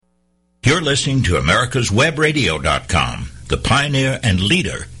You're listening to America'sWebRadio.com, the pioneer and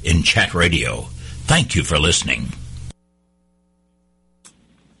leader in chat radio. Thank you for listening.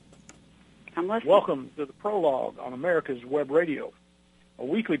 I'm listening. Welcome to the Prologue on America's Web Radio, a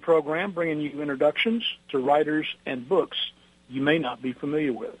weekly program bringing you introductions to writers and books you may not be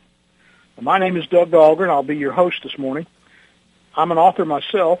familiar with. My name is Doug Dahlgren. I'll be your host this morning. I'm an author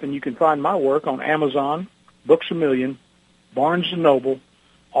myself, and you can find my work on Amazon, Books A Million, Barnes & Noble,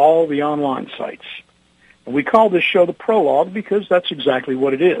 all the online sites. And we call this show the Prologue because that's exactly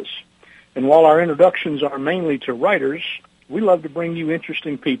what it is. And while our introductions are mainly to writers, we love to bring you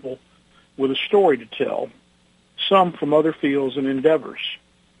interesting people with a story to tell, some from other fields and endeavors.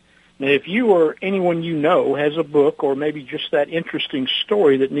 Now, if you or anyone you know has a book or maybe just that interesting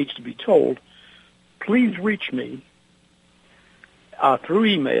story that needs to be told, please reach me through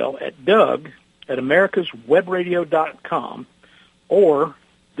email at doug@americaswebradio.com or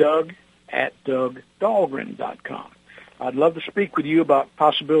doug@dougdahlgren.com. I'd love to speak with you about the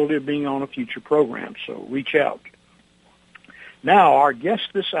possibility of being on a future program, so reach out. Now, our guest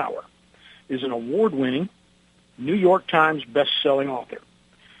this hour is an award-winning New York Times best-selling author.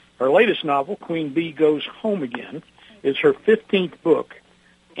 Her latest novel, Queen Bee Goes Home Again, is her 15th book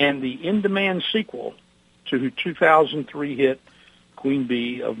and the in-demand sequel to her 2003 hit Queen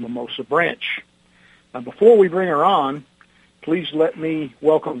Bee of Mimosa Branch. Now, before we bring her on, please let me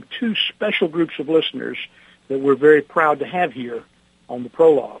welcome two special groups of listeners that we're very proud to have here on the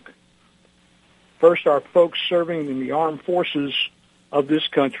Prologue. First, our folks serving in the armed forces of this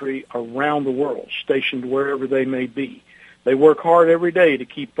country around the world, stationed wherever they may be. They work hard every day to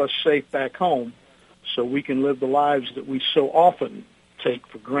keep us safe back home so we can live the lives that we so often take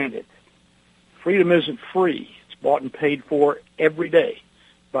for granted. Freedom isn't free. It's bought and paid for every day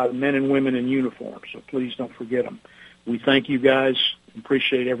by the men and women in uniform, so please don't forget them. We thank you guys and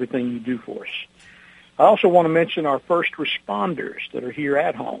appreciate everything you do for us. I also want to mention our first responders that are here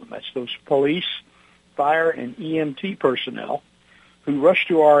at home. That's those police, fire, and EMT personnel who rush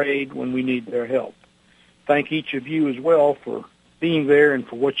to our aid when we need their help. Thank each of you as well for being there and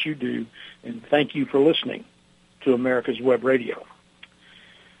for what you do, and thank you for listening to America's Web Radio.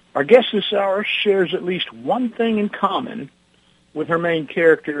 Our guest this hour shares at least one thing in common with her main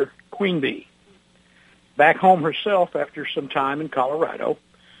character, Queen Bee. Back home herself after some time in Colorado,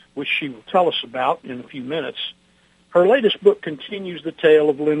 which she will tell us about in a few minutes, her latest book continues the tale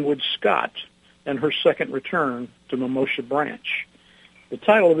of Linwood Scott and her second return to Mimosa Branch. The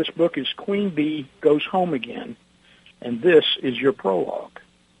title of this book is Queen Bee Goes Home Again, and this is your prologue.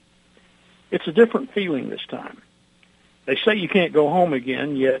 It's a different feeling this time. They say you can't go home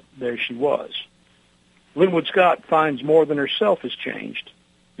again, yet there she was. Linwood Scott finds more than herself has changed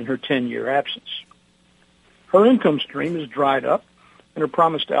in her 10-year absence. Her income stream is dried up, and her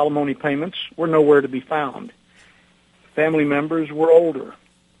promised alimony payments were nowhere to be found. Family members were older,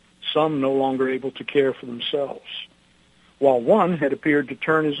 some no longer able to care for themselves, while one had appeared to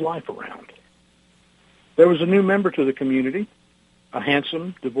turn his life around. There was a new member to the community, a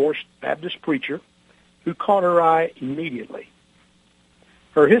handsome, divorced Baptist preacher, who caught her eye immediately.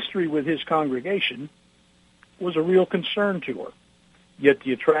 Her history with his congregation was a real concern to her, yet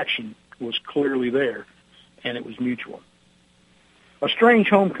the attraction was clearly there, and it was mutual. A strange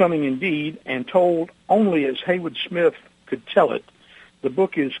homecoming indeed, and told only as Haywood Smith could tell it. The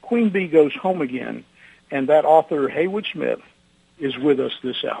book is Queen Bee Goes Home Again, and that author, Haywood Smith, is with us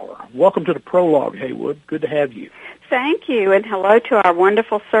this hour. Welcome to the Prologue, Haywood. Good to have you. Thank you, and hello to our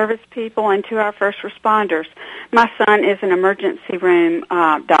wonderful service people and to our first responders. My son is an emergency room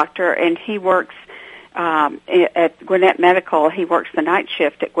doctor, and he works at Gwinnett Medical. He works the night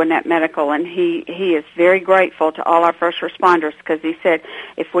shift at Gwinnett Medical, and he is very grateful to all our first responders because he said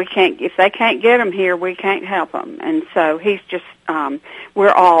if they can't get them here, we can't help them. And so he's just we're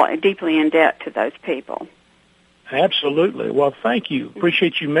all deeply in debt to those people. Absolutely. Well, thank you.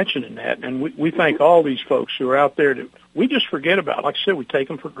 Appreciate you mentioning that, and we thank all these folks who are out there that we just forget about. Like I said, we take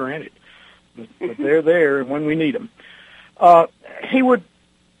them for granted, but they're there when we need them. Haywood,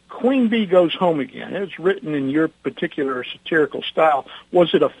 Queen Bee Goes Home Again. It's written in your particular satirical style.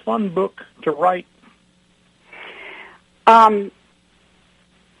 Was it a fun book to write? I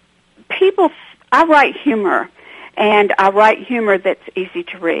write humor, and I write humor that's easy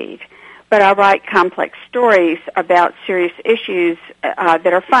to read. But I write complex stories about serious issues that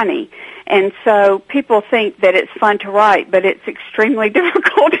are funny. And so people think that it's fun to write, but it's extremely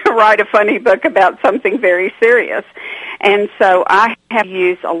difficult to write a funny book about something very serious. And so I have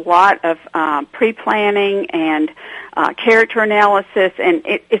used a lot of pre-planning and character analysis, and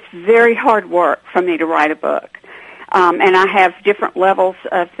it's very hard work for me to write a book. And I have different levels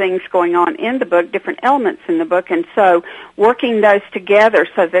of things going on in the book, different elements in the book, and so working those together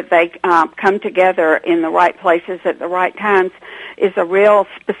so that they come together in the right places at the right times is a real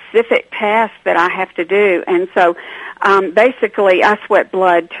specific task that I have to do. And so basically I sweat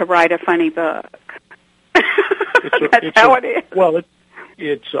blood to write a funny book. That's how it is. Well,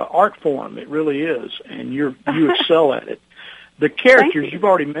 it's an art form. It really is, and you excel at it. The characters you've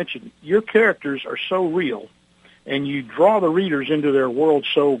already mentioned, your characters are so real, and you draw the readers into their world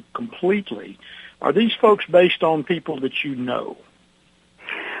so completely. Are these folks based on people that you know?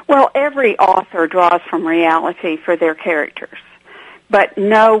 Well, every author draws from reality for their characters, but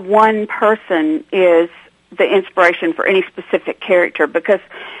no one person is the inspiration for any specific character, because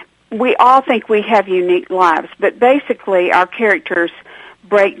we all think we have unique lives, but basically our characters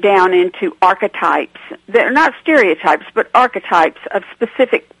break down into archetypes. They're not stereotypes, but archetypes of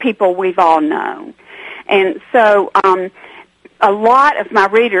specific people we've all known. And so a lot of my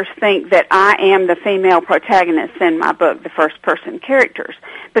readers think that I am the female protagonist in my book, the first-person characters.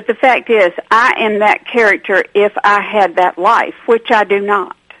 But the fact is, I am that character if I had that life, which I do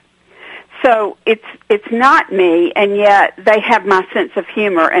not. So it's not me, and yet they have my sense of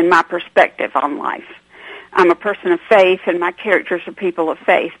humor and my perspective on life. I'm a person of faith, and my characters are people of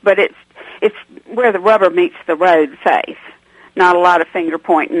faith. But it's where the rubber meets the road, faith. Not a lot of finger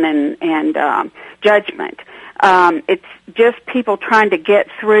pointing and judgment. It's just people trying to get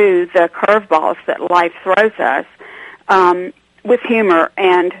through the curveballs that life throws us with humor.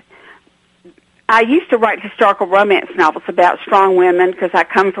 And I used to write historical romance novels about strong women because I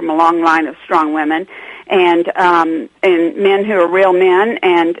come from a long line of strong women, and men who are real men,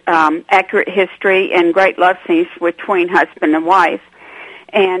 and accurate history and great love scenes between husband and wife.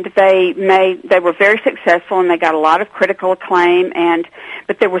 And they were very successful, and they got a lot of critical acclaim.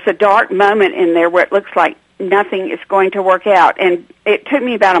 But there was a dark moment in there where it looks like nothing is going to work out. And it took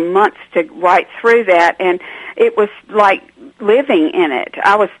me about a month to write through that, and it was like living in it.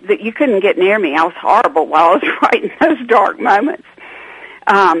 You couldn't get near me. I was horrible while I was writing those dark moments.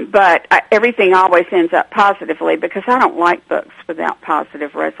 But everything always ends up positively, because I don't like books without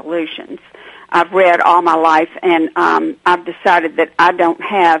positive resolutions. I've read all my life, and I've decided that I don't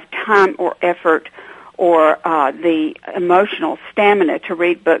have time or effort or the emotional stamina to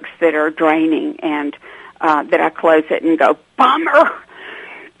read books that are draining and that I close it and go, bummer.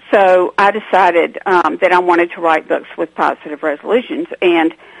 So I decided that I wanted to write books with positive resolutions.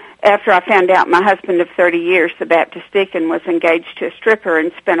 And after I found out my husband of 30 years, the Baptist deacon, was engaged to a stripper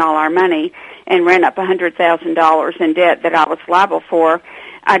and spent all our money and ran up $100,000 in debt that I was liable for,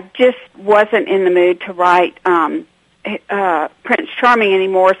 I just wasn't in the mood to write Prince Charming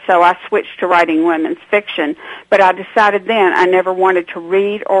anymore, so I switched to writing women's fiction. But I decided then I never wanted to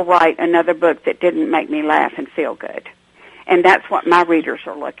read or write another book that didn't make me laugh and feel good. And that's what my readers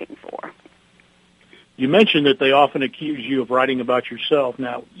are looking for. You mentioned that they often accuse you of writing about yourself.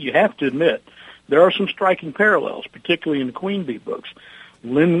 Now, you have to admit, there are some striking parallels, particularly in the Queen Bee books.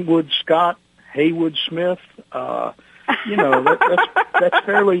 Linwood Scott, Haywood Smith, that's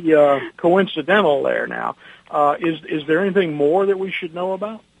fairly coincidental there now. Is there anything more that we should know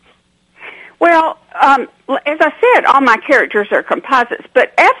about? Well, as I said, all my characters are composites.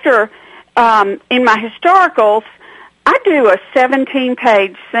 But after, in my historicals, I do a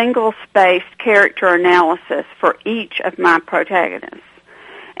 17-page single-spaced character analysis for each of my protagonists.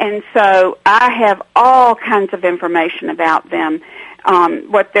 And so I have all kinds of information about them,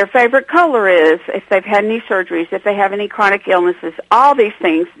 what their favorite color is, if they've had any surgeries, if they have any chronic illnesses, all these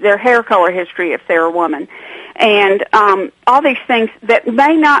things, their hair color history if they're a woman, and all these things that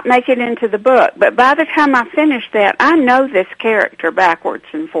may not make it into the book. But by the time I finish that, I know this character backwards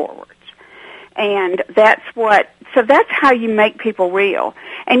and forwards. And so that's how you make people real.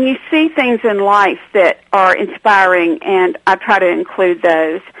 And you see things in life that are inspiring, and I try to include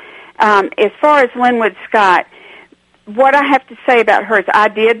those. As far as Linwood Scott, what I have to say about her is I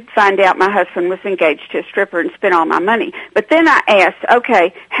did find out my husband was engaged to a stripper and spent all my money. But then I asked,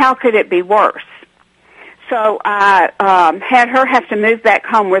 okay, how could it be worse? So I had her have to move back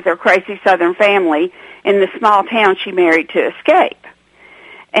home with her crazy Southern family in the small town she married to escape.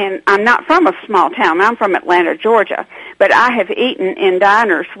 And I'm not from a small town. I'm from Atlanta, Georgia. But I have eaten in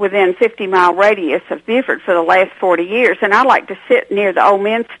diners within 50-mile radius of Beaufort for the last 40 years, and I like to sit near the old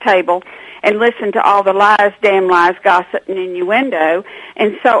men's table and listen to all the lies, damn lies, gossip, and innuendo.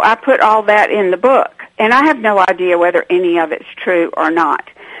 And so I put all that in the book. And I have no idea whether any of it's true or not.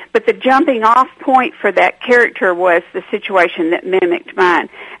 But the jumping off point for that character was the situation that mimicked mine.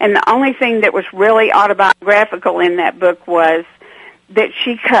 And the only thing that was really autobiographical in that book was that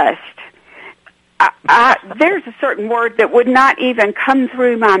she cussed. there's a certain word that would not even come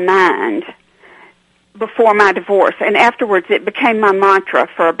through my mind before my divorce, and afterwards it became my mantra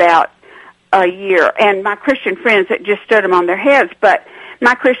for about a year. And my Christian friends, it just stood them on their heads. But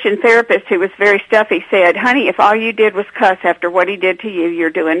my Christian therapist, who was very stuffy, said, "Honey, if all you did was cuss after what he did to you, you're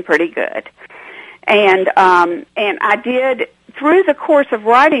doing pretty good." And I did. Through the course of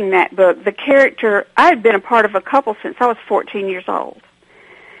writing that book, the character, I had been a part of a couple since I was 14 years old.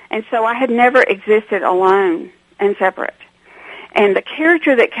 And so I had never existed alone and separate. And the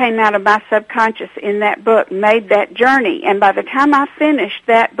character that came out of my subconscious in that book made that journey. And by the time I finished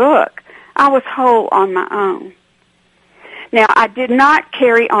that book, I was whole on my own. Now, I did not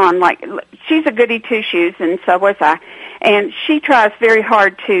carry on like, she's a goody two-shoes, and so was I. And she tries very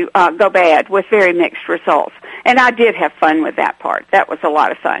hard to go bad with very mixed results. And I did have fun with that part. That was a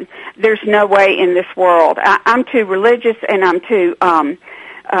lot of fun. There's no way in this world. I'm too religious, and I'm too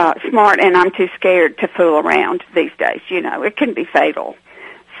smart, and I'm too scared to fool around these days. You know, it can be fatal.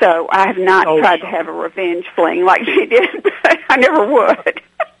 So I have not tried to have a revenge fling like she did, but I never would.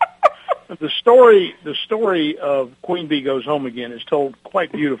 The story of Queen Bee Goes Home Again is told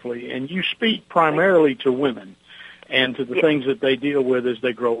quite beautifully, and you speak primarily to women and to the things that they deal with as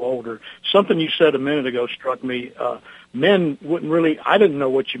they grow older. Something you said a minute ago struck me. Men wouldn't really, I didn't know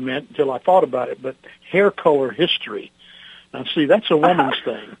what you meant until I thought about it, but hair color history. Now, see, that's a woman's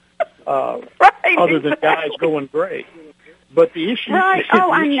thing, right, other than guys going gray. But the issue... Right,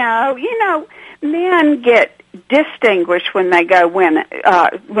 I know. You know, men get distinguished when they go gray,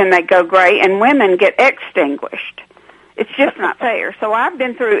 and women get extinguished. It's just not fair. So I've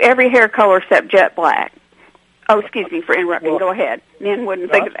been through every hair color except jet black. Oh, excuse me for interrupting. Go ahead. Men wouldn't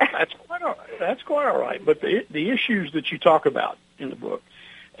think of that. That's quite all right. But the issues that you talk about in the book,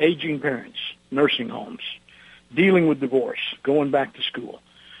 aging parents, nursing homes, dealing with divorce, going back to school,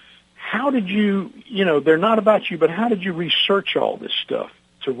 how did you, they're not about you, but how did you research all this stuff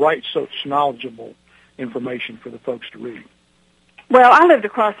to write such knowledgeable information for the folks to read? Well, I lived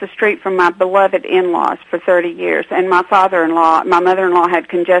across the street from my beloved in-laws for 30 years, and my mother-in-law had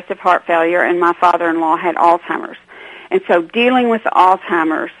congestive heart failure, and my father-in-law had Alzheimer's. And so dealing with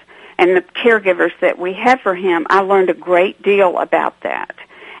Alzheimer's and the caregivers that we had for him, I learned a great deal about that.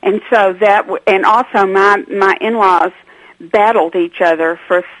 And so and also my in-laws battled each other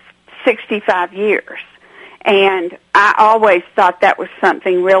for 65 years. And I always thought that was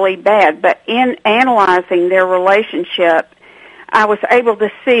something really bad. But in analyzing their relationship, I was able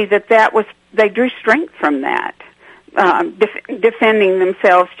to see that they drew strength from that, defending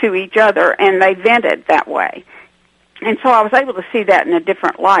themselves to each other, and they vented that way. And so I was able to see that in a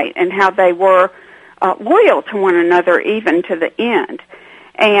different light, and how they were loyal to one another even to the end.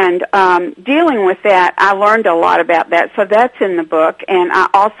 And dealing with that, I learned a lot about that. So that's in the book, and I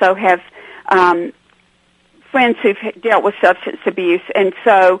also have friends who've dealt with substance abuse, and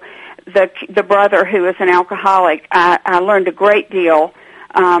so the brother who is an alcoholic, I learned a great deal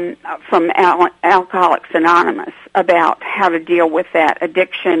from Alcoholics Anonymous about how to deal with that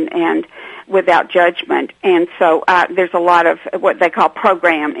addiction and without judgment. And so there's a lot of what they call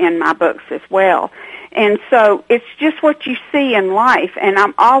program in my books as well. And so it's just what you see in life, and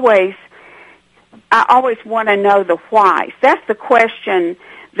I always want to know the whys. That's the question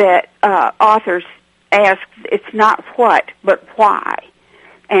that authors ask. It's not what, but why.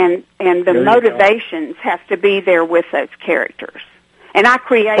 And the motivations have to be there with those characters. And I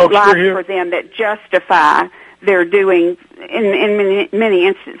create lives for them that justify their doing, in many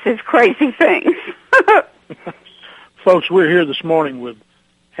instances, crazy things. Folks, we're here this morning with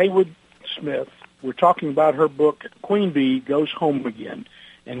Haywood Smith. We're talking about her book, Queen Bee Goes Home Again.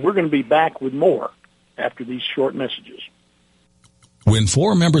 And we're going to be back with more after these short messages. When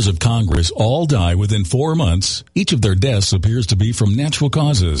 4 members of Congress all die within 4 months, each of their deaths appears to be from natural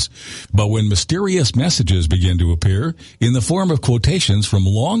causes. But when mysterious messages begin to appear in the form of quotations from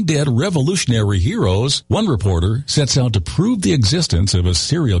long-dead revolutionary heroes, one reporter sets out to prove the existence of a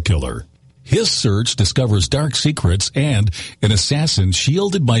serial killer. His search discovers dark secrets and an assassin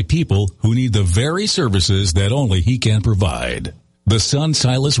shielded by people who need the very services that only he can provide. The Sun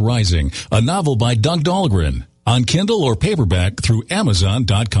Silas Rising, a novel by Doug Dahlgren. On Kindle or paperback through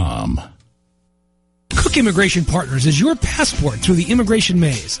Amazon.com. Cook Immigration Partners is your passport through the immigration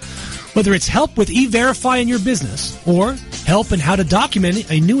maze. Whether it's help with E-Verify in your business, or help in how to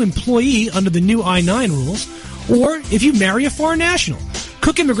document a new employee under the new I-9 rules, or if you marry a foreign national,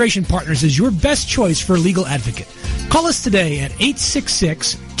 Cook Immigration Partners is your best choice for a legal advocate. Call us today at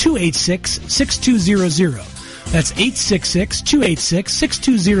 866-286-6200. That's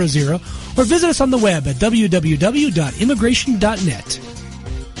 866-286-6200, or visit us on the web at www.immigration.net.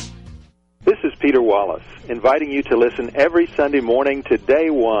 This is Peter Wallace, inviting you to listen every Sunday morning to Day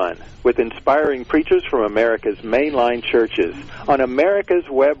One with inspiring preachers from America's mainline churches on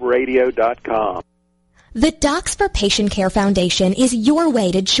americaswebradio.com. The Docs for Patient Care Foundation is your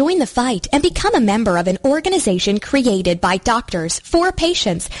way to join the fight and become a member of an organization created by doctors for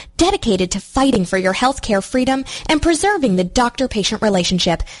patients, dedicated to fighting for your health care freedom and preserving the doctor-patient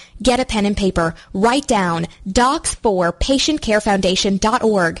relationship. Get a pen and paper. Write down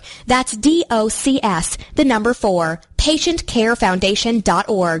docs4patientcarefoundation.org. That's DOCS, the number 4,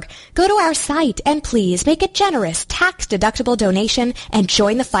 patientcarefoundation.org. Go to our site and please make a generous tax-deductible donation and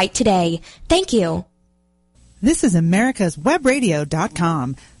join the fight today. Thank you. This is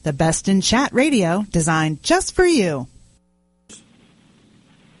americaswebradio.com, the best in chat radio designed just for you.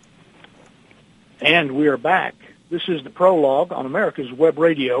 And we are back. This is the prologue on America's Web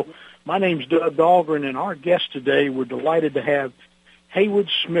Radio. My name's Doug Dahlgren, and our guest today, we're delighted to have Haywood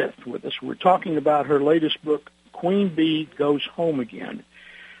Smith with us. We're talking about her latest book, Queen Bee Goes Home Again.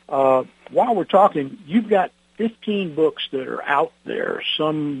 While we're talking, you've got 15 books that are out there.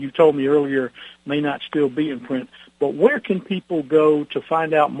 Some, you told me earlier, may not still be in print. But where can people go to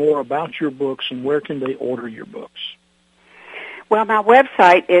find out more about your books, and where can they order your books? Well, my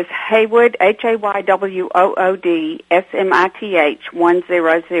website is Haywood, HAYWOOD, SMITH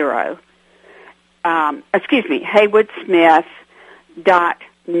 100.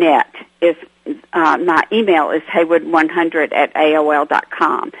 HaywoodSmith.net is my email is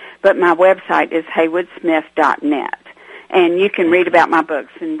haywood100@AOL.com, but my website is haywoodsmith.net. And you can read about my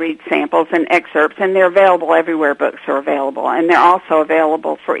books and read samples and excerpts, and they're available everywhere books are available, and they're also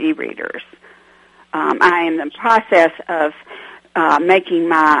available for e-readers. I am in the process of making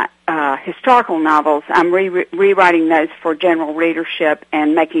my historical novels. I'm rewriting those for general readership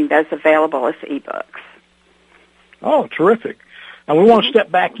and making those available as e-books. Oh, terrific. And we want to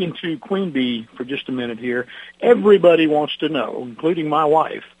step back into Queen Bee for just a minute here. Everybody wants to know, including my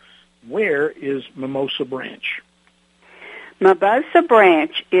wife, where is Mimosa Branch? Mimosa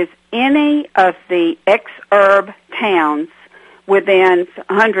Branch is any of the exurb towns within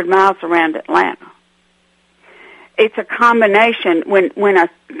 100 miles around Atlanta. It's a combination. When a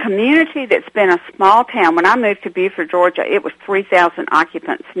community that's been a small town, when I moved to Beaufort, Georgia, it was 3,000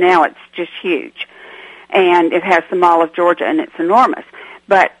 occupants. Now it's just huge. And it has the Mall of Georgia, and it's enormous.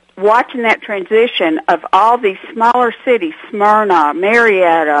 But watching that transition of all these smaller cities, Smyrna,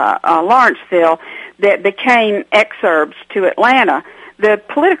 Marietta, Lawrenceville, that became exurbs to Atlanta, the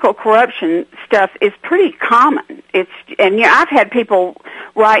political corruption stuff is pretty common. I've had people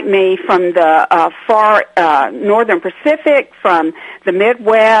write me from the far northern Pacific, from the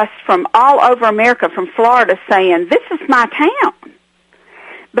Midwest, from all over America, from Florida, saying, this is my town.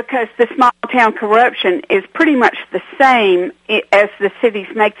 Because the small town corruption is pretty much the same as the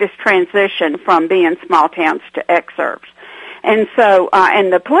cities make this transition from being small towns to exurbs. And so,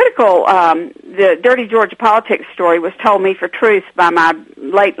 and the political, the Dirty Georgia Politics story was told me for truth by my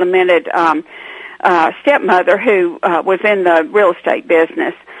late lamented stepmother, who was in the real estate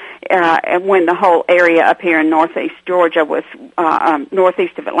business when the whole area up here in northeast Georgia was,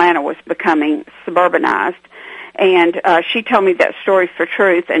 northeast of Atlanta was becoming suburbanized. And she told me that story for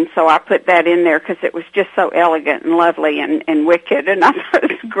truth, and so I put that in there because it was just so elegant and lovely and wicked, and I thought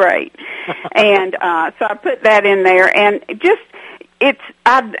it was great. And so I put that in there, and just as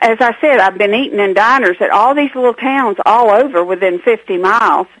I said, I've been eating in diners at all these little towns all over within 50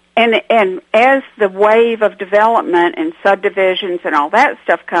 miles, and as the wave of development and subdivisions and all that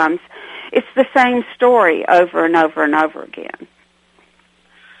stuff comes, it's the same story over and over and over again.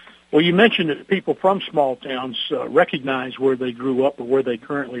 Well, you mentioned that people from small towns recognize where they grew up or where they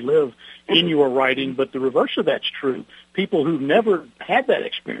currently live in your writing, but the reverse of that's true. People who've never had that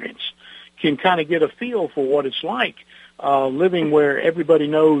experience can kind of get a feel for what it's like living where everybody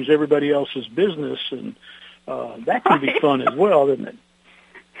knows everybody else's business, and that can be fun as well, doesn't it?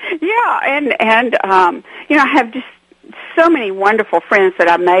 Yeah, and I have just so many wonderful friends that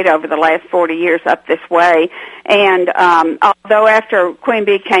I've made over the last 40 years up this way. And although after Queen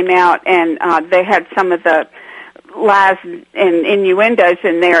Bee came out and they had some of the lies and innuendos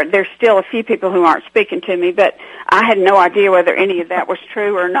in there, there's still a few people who aren't speaking to me, but I had no idea whether any of that was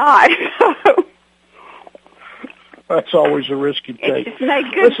true or not. That's always a risk you take. It's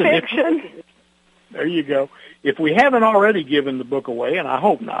made good fiction. There you go. If we haven't already given the book away, and I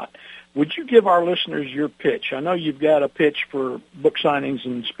hope not, would you give our listeners your pitch? I know you've got a pitch for book signings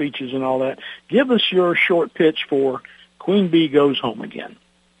and speeches and all that. Give us your short pitch for Queen Bee Goes Home Again.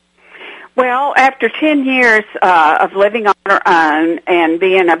 Well, after 10 years of living on our own and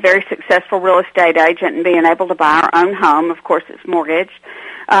being a very successful real estate agent and being able to buy our own home, of course it's mortgaged,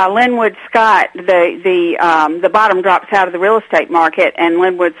 Linwood Scott, the bottom drops out of the real estate market, and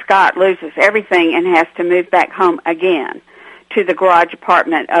Linwood Scott loses everything and has to move back home again to the garage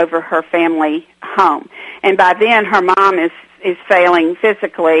apartment over her family home. And by then, her mom is failing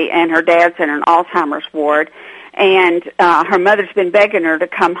physically, and her dad's in an Alzheimer's ward. And her mother's been begging her to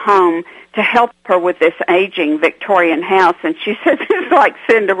come home to help her with this aging Victorian house, and she says it's like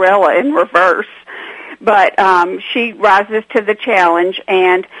Cinderella in reverse. But she rises to the challenge,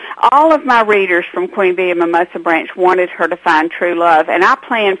 and all of my readers from Queen Bee and Mimosa Branch wanted her to find true love. And I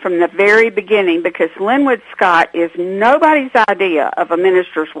planned from the very beginning, because Linwood Scott is nobody's idea of a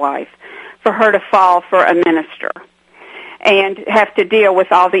minister's wife, for her to fall for a minister and have to deal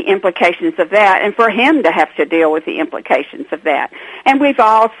with all the implications of that, and for him to have to deal with the implications of that. And we've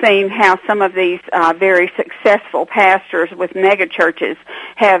all seen how some of these very successful pastors with mega churches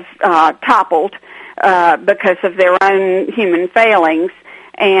have toppled because of their own human failings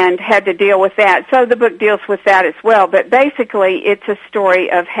and had to deal with that. So the book deals with that as well. But basically, it's a story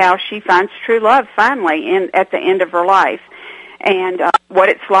of how she finds true love finally at the end of her life, and what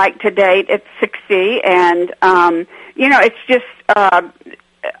it's like to date at 60. And it's just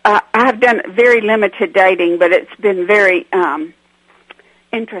I've done very limited dating, but it's been very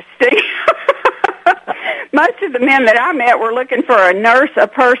interesting. Most of the men that I met were looking for a nurse, a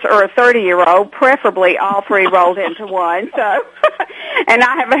purse, or a 30-year-old, preferably all three rolled into one. So, and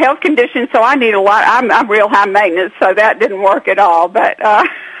I have a health condition, so I need a lot. I'm real high maintenance, so that didn't work at all. But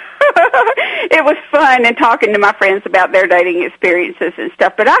it was fun and talking to my friends about their dating experiences and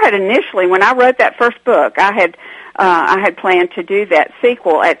stuff. But I had initially, when I wrote that first book, I had planned to do that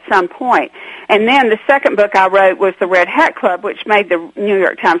sequel at some point. And then the second book I wrote was The Red Hat Club, which made the New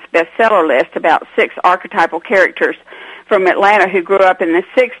York Times bestseller list, about 6 archetypal characters from Atlanta who grew up in the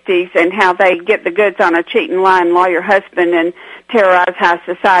 60s and how they get the goods on a cheating, lying lawyer husband and terrorize high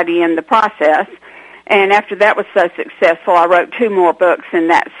society in the process. And after that was so successful, I wrote 2 more books in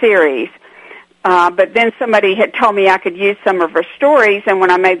that series. But then somebody had told me I could use some of her stories, and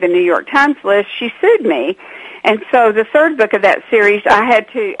when I made the New York Times list, she sued me. And so the third book of that series, I had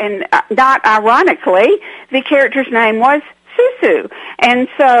to, and not ironically, the character's name was Susu. And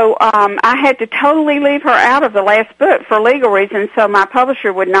so I had to totally leave her out of the last book for legal reasons, so my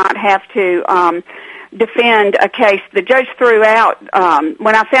publisher would not have to defend a case. The judge threw out,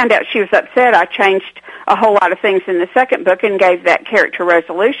 when I found out she was upset, I changed a whole lot of things in the second book and gave that character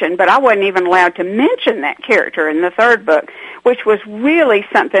resolution, but I wasn't even allowed to mention that character in the third book, which was really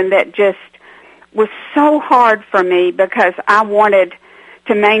something that just was so hard for me because I wanted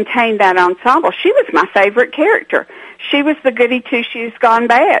to maintain that ensemble. She was my favorite character. She was the goody two-shoes gone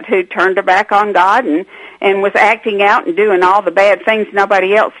bad who turned her back on God and was acting out and doing all the bad things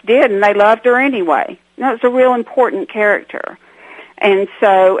nobody else did, and they loved her anyway. That was a real important character. And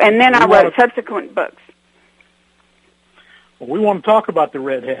so, and then I wrote subsequent books. Well, we want to talk about the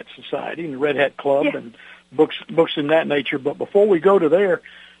Red Hat Society and the Red Hat Club and books in that nature. But before we go to there,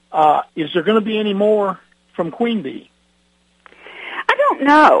 is there going to be any more from Queen Bee? I don't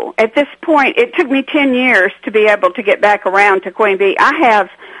know. At this point, it took me 10 years to be able to get back around to Queen Bee. I have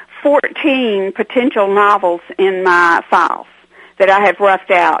 14 potential novels in my files that I have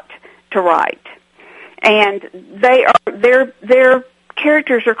roughed out to write. And their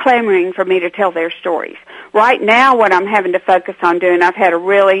characters are clamoring for me to tell their stories. Right now, what I'm having to focus on doing, I've had a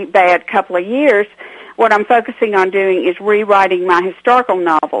really bad couple of years. What I'm focusing on doing is rewriting my historical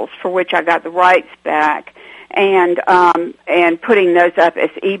novels, for which I got the rights back, and putting those up as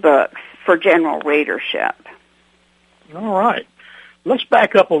ebooks for general readership. All right. Let's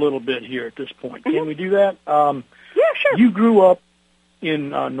back up a little bit here at this point. Can we do that? Yeah, sure. You grew up in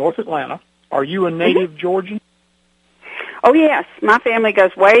North Atlanta. Are you a native Georgian? Oh, yes. My family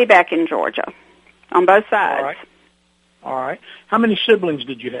goes way back in Georgia on both sides. All right. How many siblings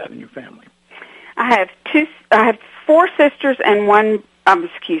did you have in your family? I have 4 sisters and one,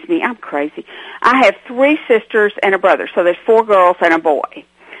 excuse me, I'm crazy. I have 3 sisters and a brother, so there's 4 girls and a boy.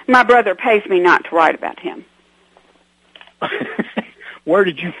 My brother pays me not to write about him. Where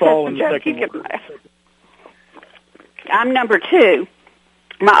did you fall in the second order? I'm number 2.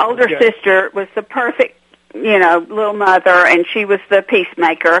 My older sister was the perfect, little mother, and she was the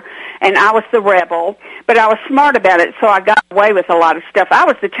peacemaker, and I was the rebel. But I was smart about it, so I got away with a lot of stuff. I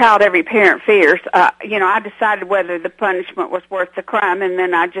was the child every parent fears. I decided whether the punishment was worth the crime, and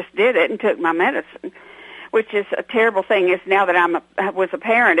then I just did it and took my medicine, which is a terrible thing. Is now that I was a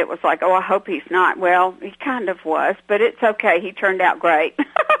parent, it was like, oh, I hope he's not. Well, he kind of was, but it's okay. He turned out great.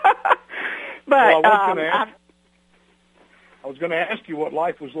 But I was going to ask you what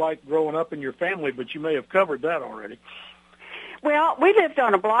life was like growing up in your family, but you may have covered that already. Well, we lived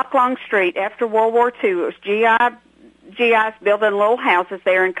on a block-long street after World War II. It was GIs building little houses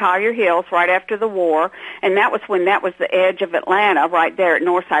there in Collier Hills right after the war, and that was when that was the edge of Atlanta, right there at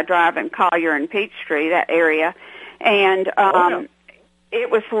Northside Drive and Collier and Peachtree, that area. And it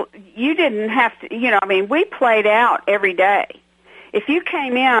was, you didn't have to, we played out every day. If you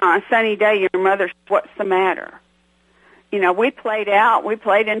came in on a sunny day, your mother said, "What's the matter?" We played out. We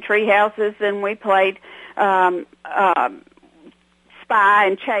played in tree houses, and we played spy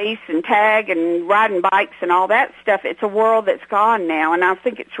and chase and tag and riding bikes and all that stuff. It's a world that's gone now, and I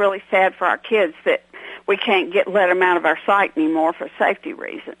think it's really sad for our kids that we can't let them out of our sight anymore for safety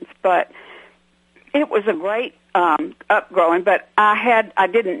reasons. But it was a great upgrowing, but I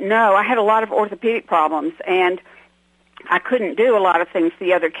didn't know. I had a lot of orthopedic problems, and I couldn't do a lot of things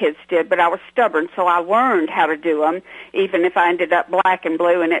the other kids did, but I was stubborn, so I learned how to do them, even if I ended up black and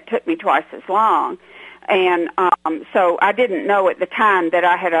blue, and it took me twice as long. And so I didn't know at the time that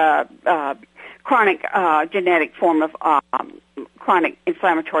I had a chronic genetic form of chronic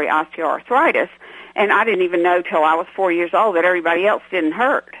inflammatory osteoarthritis, and I didn't even know till I was 4 years old that everybody else didn't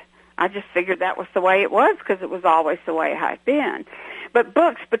hurt. I just figured that was the way it was because it was always the way it had been. But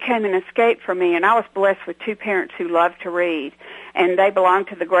books became an escape for me, and I was blessed with two parents who loved to read, and they belonged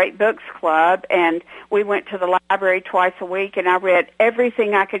to the Great Books Club, and we went to the library twice a week, and I read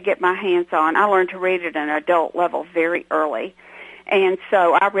everything I could get my hands on. I learned to read at an adult level very early, and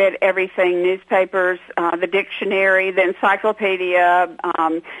so I read everything, newspapers, the dictionary, the encyclopedia,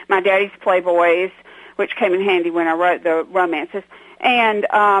 my daddy's Playboys, which came in handy when I wrote the romances, and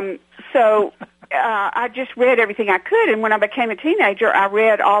so I just read everything I could, and when I became a teenager, I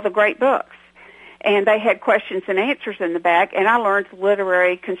read all the great books. And they had questions and answers in the back, and I learned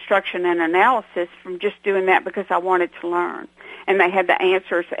literary construction and analysis from just doing that because I wanted to learn. And they had the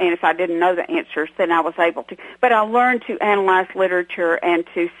answers, and if I didn't know the answers, then I was able to. But I learned to analyze literature and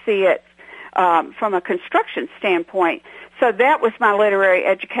to see it from a construction standpoint. So that was my literary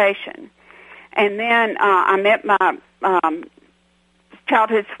education. And then I met my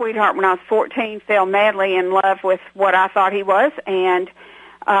childhood sweetheart when I was 14, fell madly in love with what I thought he was, and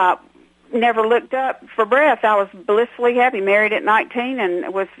never looked up for breath. I was blissfully happy, married at 19,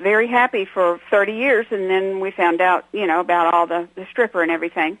 and was very happy for 30 years, and then we found out, about all the stripper and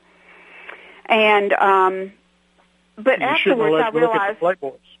everything. And but you afterwards I realized,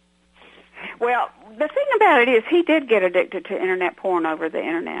 well, the thing about it is he did get addicted to internet porn over the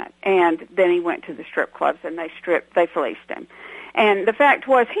internet, and then he went to the strip clubs, and they fleeced him. And the fact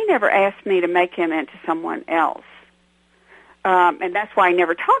was, he never asked me to make him into someone else. And that's why he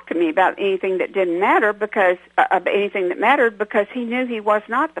never talked to me about anything that didn't matter, because anything that mattered, because he knew he was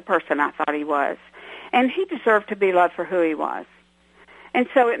not the person I thought he was. And he deserved to be loved for who he was. And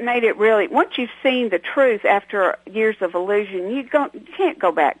so it made it really, once you've seen the truth after years of illusion, you can't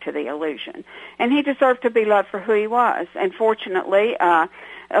go back to the illusion. And he deserved to be loved for who he was. And fortunately,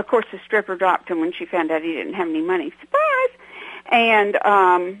 of course, the stripper dropped him when she found out he didn't have any money. Surprise! And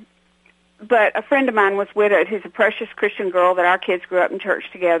but a friend of mine was widowed, who's a precious Christian girl that our kids grew up in church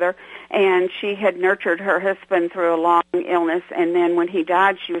together, and she had nurtured her husband through a long illness, and then when he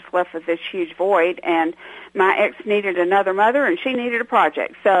died, she was left with this huge void, and my ex needed another mother, and she needed a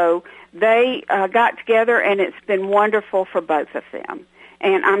project. So they got together, and it's been wonderful for both of them,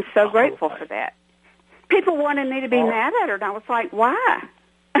 and I'm so grateful for that. People wanted me to be mad at her, and I was like, why?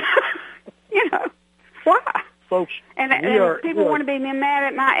 Why? Folks, and people want to be mad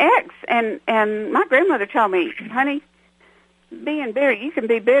at my ex, and my grandmother told me, honey, being bitter, you can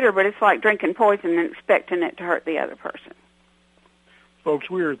be bitter, but it's like drinking poison and expecting it to hurt the other person. Folks,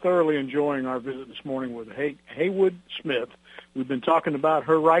 we are thoroughly enjoying our visit this morning with Haywood Smith. We've been talking about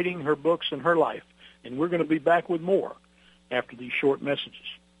her writing, her books, and her life, and we're going to be back with more after these short messages.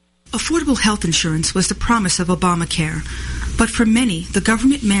 Affordable health insurance was the promise of Obamacare, but for many, the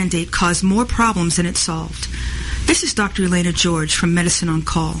government mandate caused more problems than it solved. This is Dr. Elena George from Medicine on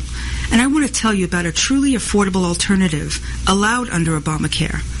Call, and I want to tell you about a truly affordable alternative allowed under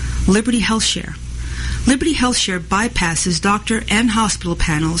Obamacare, Liberty HealthShare. Liberty HealthShare bypasses doctor and hospital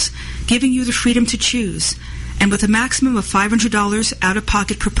panels, giving you the freedom to choose. And with a maximum of $500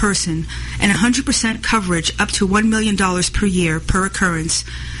 out-of-pocket per person and 100% coverage up to $1 million per year per occurrence,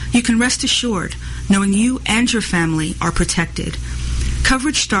 you can rest assured knowing you and your family are protected.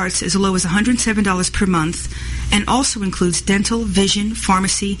 Coverage starts as low as $107 per month and also includes dental, vision,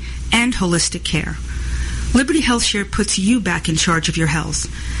 pharmacy, and holistic care. Liberty HealthShare puts you back in charge of your health.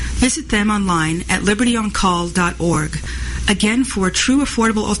 Visit them online at libertyoncall.org. Again, for a true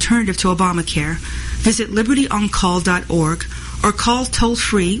affordable alternative to Obamacare, visit libertyoncall.org or call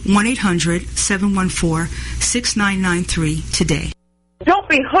toll-free 1-800-714-6993 today. Don't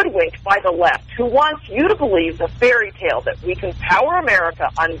be hoodwinked by the left, who wants you to believe the fairy tale that we can power America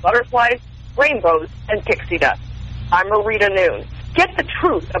on butterflies, rainbows, and pixie dust. I'm Marita Noon. Get the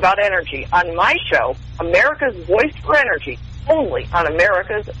truth about energy on my show, America's Voice for Energy, only on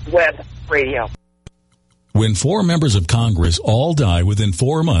America's Web Radio. When 4 members of Congress all die within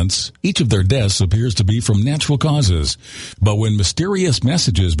 4 months, each of their deaths appears to be from natural causes. But when mysterious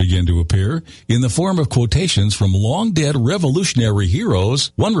messages begin to appear in the form of quotations from long-dead revolutionary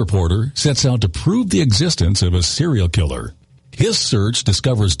heroes, one reporter sets out to prove the existence of a serial killer. His search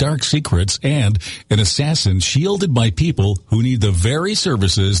discovers dark secrets and an assassin shielded by people who need the very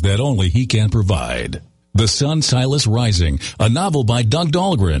services that only he can provide. The Sun Silas Rising, a novel by Doug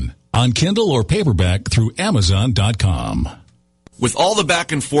Dahlgren. On Kindle or paperback through Amazon.com. With all the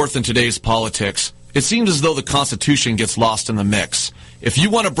back and forth in today's politics, it seems as though the Constitution gets lost in the mix. If you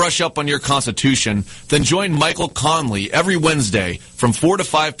want to brush up on your Constitution, then join Michael Conley every Wednesday from 4 to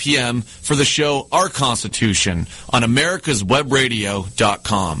 5 p.m. for the show Our Constitution on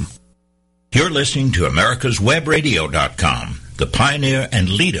americaswebradio.com. You're listening to americaswebradio.com, the pioneer and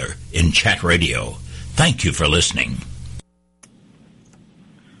leader in chat radio. Thank you for listening.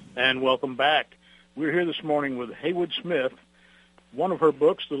 And welcome back. We're here this morning with Haywood Smith. One of her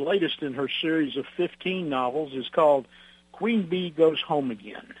books, the latest in her series of 15 novels, is called Queen Bee Goes Home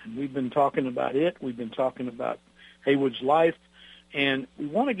Again. And we've been talking about it. We've been talking about Haywood's life. And we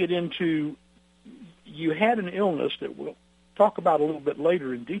want to get into, you had an illness that we'll talk about a little bit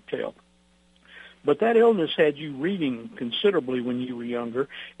later in detail. But that illness had you reading considerably when you were younger,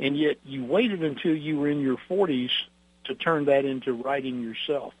 and yet you waited until you were in your 40s to turn that into writing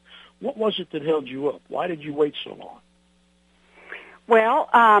yourself. What was it that held you up? Why did you wait so long? Well,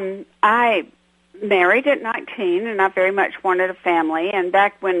 I married at 19, and I very much wanted a family. And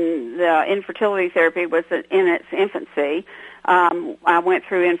back when the infertility therapy was in its infancy, I went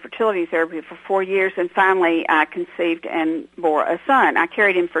through infertility therapy for 4 years, and finally I conceived and bore a son. I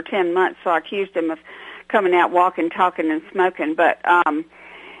carried him for 10 months, so I accused him of coming out walking, talking, and smoking.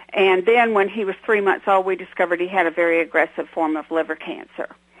 And then when he was 3 months old, we discovered he had a very aggressive form of liver cancer.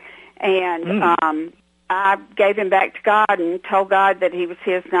 And I gave him back to God and told God that he was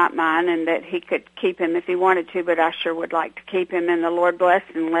his, not mine, and that he could keep him if he wanted to, but I sure would like to keep him. And the Lord blessed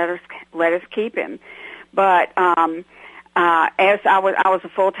and let us keep him. But as I was a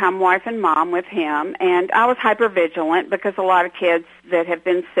full-time wife and mom with him, and I was hypervigilant because a lot of kids that have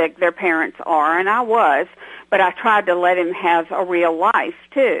been sick, their parents are, and I was. But I tried to let him have a real life,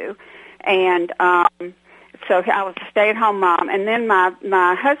 too. And so I was a stay-at-home mom. And then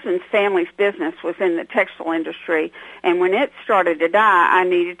my husband's family's business was in the textile industry. And when it started to die, I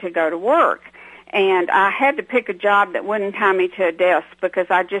needed to go to work. And I had to pick a job that wouldn't tie me to a desk because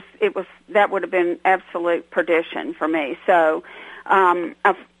that would have been absolute perdition for me. So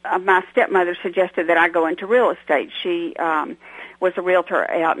my stepmother suggested that I go into real estate. She was a realtor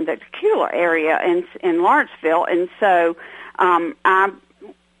out in the Tequila area in Lawrenceville, and so I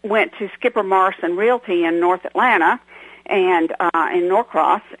went to Skipper Morrison Realty in North Atlanta and in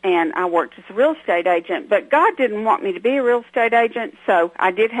Norcross, and I worked as a real estate agent. But God didn't want me to be a real estate agent, so I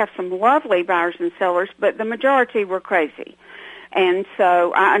did have some lovely buyers and sellers, but the majority were crazy. And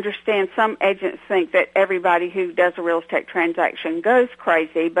so I understand some agents think that everybody who does a real estate transaction goes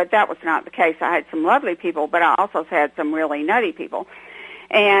crazy, but that was not the case. I had some lovely people, but I also had some really nutty people.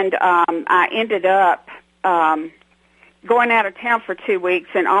 And I ended up going out of town for 2 weeks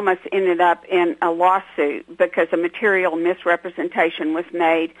and almost ended up in a lawsuit because a material misrepresentation was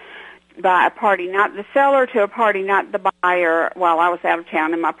made by a party, not the seller, to a party, not the buyer, while I was out of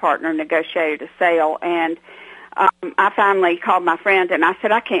town, and my partner negotiated a sale. And I finally called my friend, and I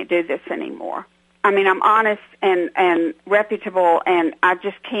said, I can't do this anymore. I mean, I'm honest and reputable, and I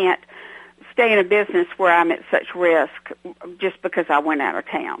just can't stay in a business where I'm at such risk just because I went out of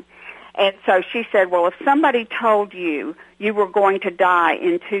town. And so she said, well, if somebody told you you were going to die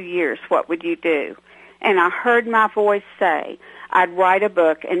in 2 years, what would you do? And I heard my voice say, I'd write a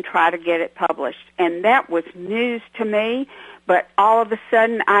book and try to get it published. And that was news to me, but all of a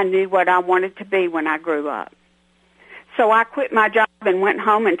sudden I knew what I wanted to be when I grew up. So I quit my job and went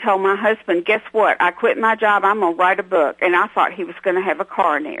home and told my husband, guess what? I quit my job. I'm going to write a book. And I thought he was going to have a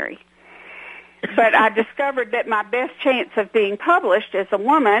coronary. But I discovered that my best chance of being published as a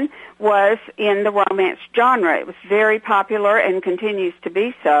woman was in the romance genre. It was very popular and continues to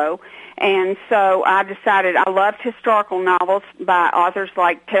be so. And so I decided I loved historical novels by authors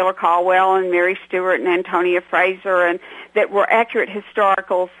like Taylor Caldwell and Mary Stewart and Antonia Fraser, and that were accurate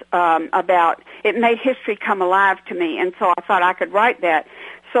historicals about, it made history come alive to me, and so I thought I could write that.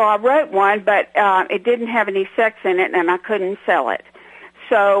 So I wrote one, but it didn't have any sex in it, and I couldn't sell it.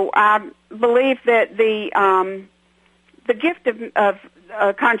 So I believe that the gift of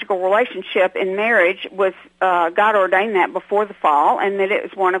a conjugal relationship in marriage was God ordained that before the fall, and that it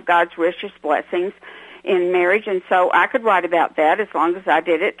was one of God's richest blessings in marriage, and so I could write about that as long as I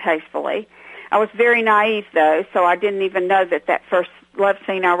did it tastefully. I was very naive, though, so I didn't even know that first love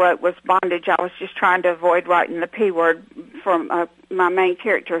scene I wrote was bondage. I was just trying to avoid writing the P word from my main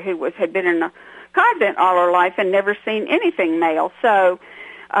character, who had been in a convent all her life and never seen anything male. So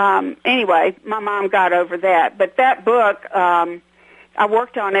anyway, my mom got over that. But that book, I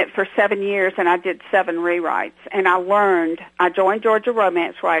worked on it for 7 years, and I did 7 rewrites. And I joined Georgia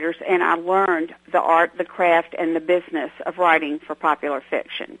Romance Writers, and I learned the art, the craft, and the business of writing for popular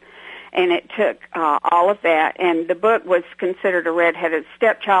fiction. And it took all of that, and the book was considered a red-headed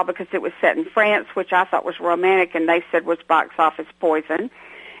stepchild because it was set in France, which I thought was romantic, and they said was box office poison.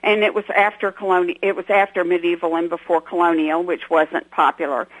 And it was after medieval and before colonial, which wasn't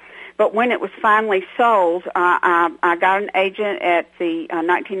popular. But when it was finally sold, I got an agent at the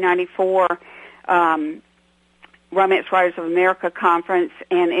 1994 Romance Writers of America conference,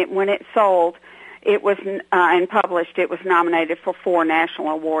 and when it sold, it was and published, it was nominated for 4 national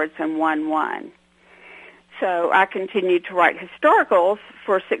awards and won 1. So I continued to write historicals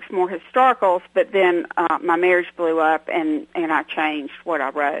for 6 more historicals, but then my marriage blew up, and I changed what I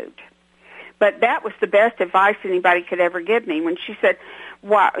wrote. But that was the best advice anybody could ever give me. When she said,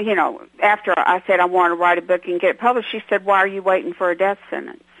 "Why?" After I said I want to write a book and get it published, she said, "Why are you waiting for a death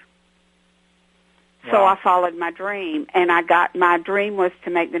sentence?" Wow. So I followed my dream, and my dream was to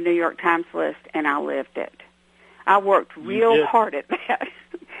make the New York Times list, and I lived it. I worked real hard at that,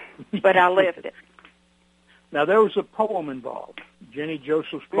 but I lived it. Now, there was a poem involved, Jenny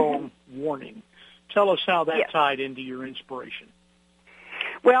Joseph's poem, Warning. Tell us how that tied into your inspiration.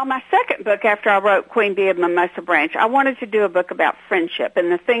 Well, my second book after I wrote Queen Bee of Mimosa Branch, I wanted to do a book about friendship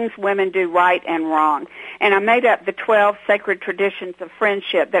and the things women do right and wrong. And I made up the 12 sacred traditions of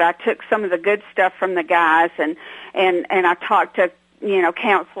friendship that I took some of the good stuff from the guys and I talked to,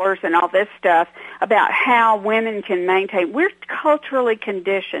 counselors and all this stuff about how women can maintain. We're culturally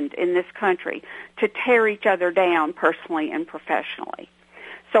conditioned in this country to tear each other down personally and professionally.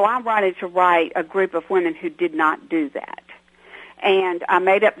 So I wanted to write a group of women who did not do that. And I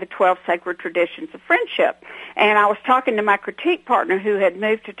made up the 12 sacred traditions of friendship. And I was talking to my critique partner who had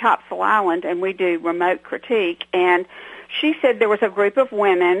moved to Topsail Island, and we do remote critique, and she said there was a group of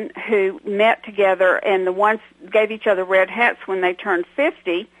women who met together, and the ones gave each other red hats when they turned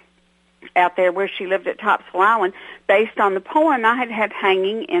 50 out there where she lived at Topsail Island, based on the poem I had had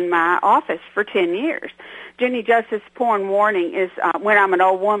hanging in my office for 10 years. Jenny Joseph's poem Warning is, when I'm an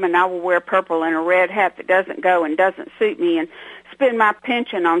old woman, I will wear purple and a red hat that doesn't go and doesn't suit me, and spend my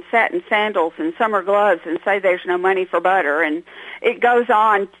pension on satin sandals and summer gloves and say there's no money for butter. And it goes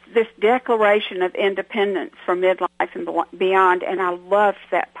on, this declaration of independence for midlife and beyond, and I loved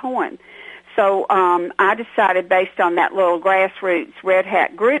that poem. So I decided, based on that little grassroots Red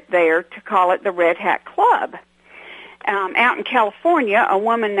Hat group there, to call it the Red Hat Club. Out in California, a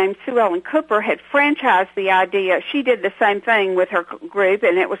woman named Sue Ellen Cooper had franchised the idea. She did the same thing with her group,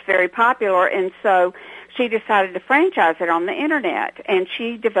 and it was very popular, and so she decided to franchise it on the Internet, and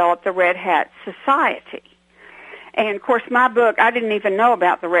she developed the Red Hat Society. And, of course, my book, I didn't even know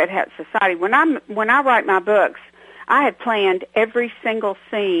about the Red Hat Society. When I write my books, I had planned every single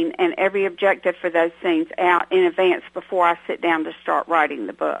scene and every objective for those scenes out in advance before I sit down to start writing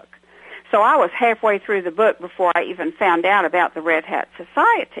the book. So I was halfway through the book before I even found out about the Red Hat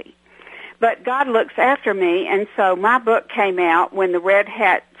Society. But God looks after me, and so my book came out when the Red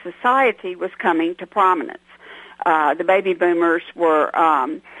Hat Society was coming to prominence. The baby boomers were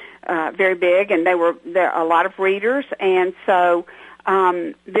very big, and there were a lot of readers, and so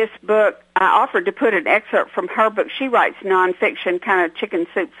this book, I offered to put an excerpt from her book. She writes nonfiction, kind of chicken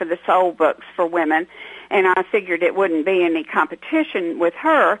soup for the soul books for women, and I figured it wouldn't be any competition with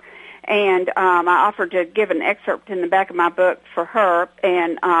her. And I offered to give an excerpt in the back of my book for her,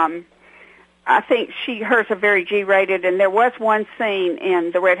 and I think hers are very G-rated, and there was one scene in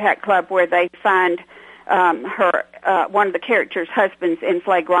the Red Hat Club where they find her, one of the characters' husbands in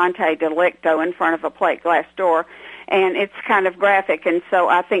flagrante delicto in front of a plate glass door, and it's kind of graphic, and so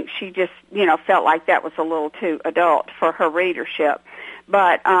I think she just, felt like that was a little too adult for her readership.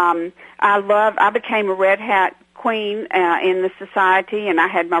 But I became a Red Hat queen in the society, and I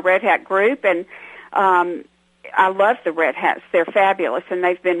had my Red Hat group, and I love the Red Hats. They're fabulous, and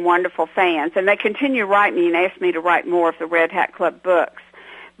they've been wonderful fans. And they continue to write me and ask me to write more of the Red Hat Club books.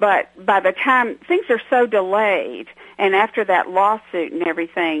 But by the time things are so delayed, and after that lawsuit and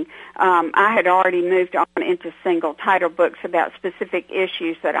everything, I had already moved on into single title books about specific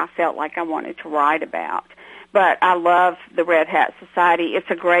issues that I felt like I wanted to write about. But I love the Red Hat Society.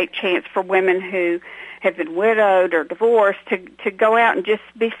 It's a great chance for women who have been widowed or divorced to go out and just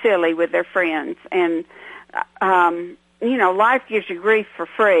be silly with their friends. And, you know, life gives you grief for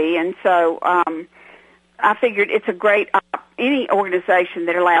free. And so I figured it's a great any organization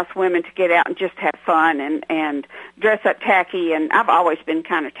that allows women to get out and just have fun and dress up tacky. And I've always been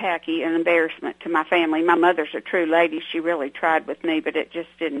kind of tacky, an embarrassment to my family. My mother's a true lady. She really tried with me, but it just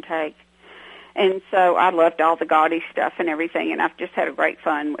didn't take. And so I loved all the gaudy stuff and everything, and I've just had a great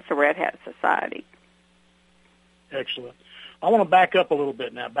fun with the Red Hat Society. Excellent. I want to back up a little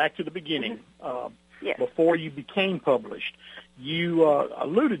bit now, back to the beginning. Yes. Before you became published, you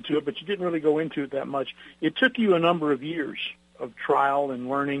alluded to it, but you didn't really go into it that much. It took you a number of years of trial and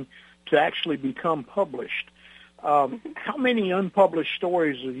learning to actually become published. How many unpublished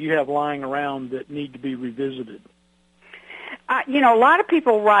stories do you have lying around that need to be revisited? You know, a lot of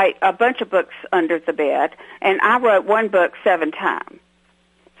people write a bunch of books under the bed, and I wrote one book 7 times.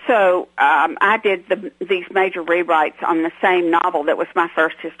 So I did these major rewrites on the same novel that was my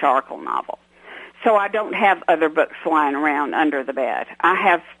first historical novel. So I don't have other books lying around under the bed. I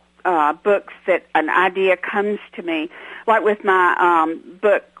have books that an idea comes to me, like with my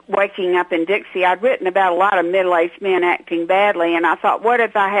book, Waking Up in Dixie. I'd written about a lot of middle-aged men acting badly, and I thought, what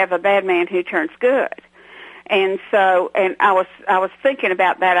if I have a bad man who turns good? And so, and I was thinking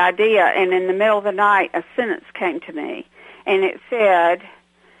about that idea, and in the middle of the night, a sentence came to me, and it said,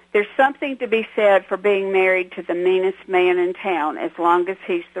 there's something to be said for being married to the meanest man in town as long as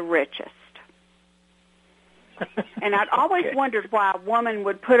he's the richest. And I'd always wondered why a woman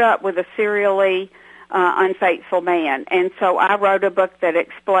would put up with a serially unfaithful man. And so I wrote a book that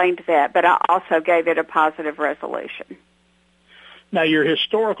explained that, but I also gave it a positive resolution. Now, your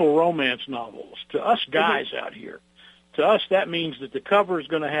historical romance novels, to us guys out here, to us that means that the cover is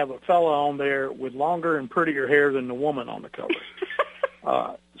going to have a fella on there with longer and prettier hair than the woman on the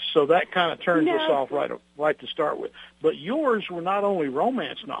cover. So that kind of turns us off right to start with. But yours were not only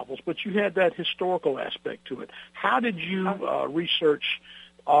romance novels, but you had that historical aspect to it. How did you research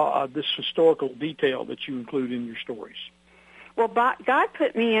this historical detail that you include in your stories? Well, God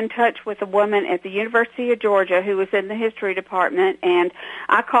put me in touch with a woman at the University of Georgia who was in the history department, and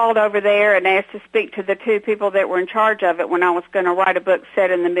I called over there and asked to speak to the 2 people that were in charge of it when I was going to write a book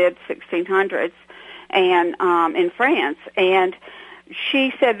set in the mid-1600s and in France. And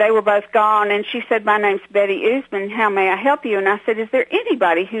she said they were both gone, and she said, my name's Betty Usman. How may I help you? And I said, is there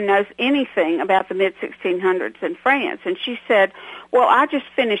anybody who knows anything about the mid-1600s in France? And she said, well, I just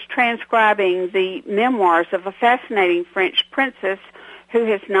finished transcribing the memoirs of a fascinating French princess who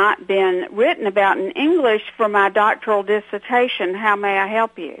has not been written about in English for my doctoral dissertation. How may I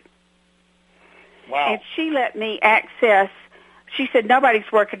help you? Wow. And she let me access. She said,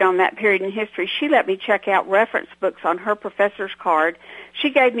 nobody's working on that period in history. She let me check out reference books on her professor's card. She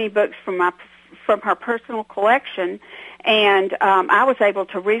gave me books from her personal collection, and I was able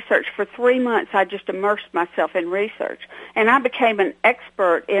to research for 3 months. I just immersed myself in research, and I became an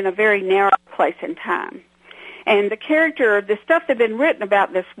expert in a very narrow place in time. And the character, the stuff that had been written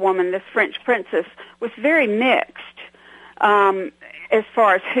about this woman, this French princess, was very mixed as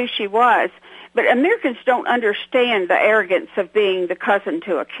far as who she was. But Americans don't understand the arrogance of being the cousin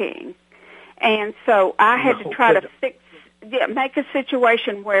to a king. And so I had to try to make a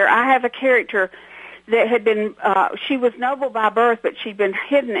situation where I have a character that had been, she was noble by birth, but she'd been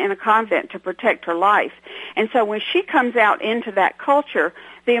hidden in a convent to protect her life. And so when she comes out into that culture,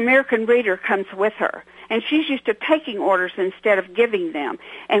 the American reader comes with her. And she's used to taking orders instead of giving them.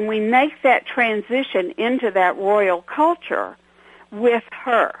 And we make that transition into that royal culture with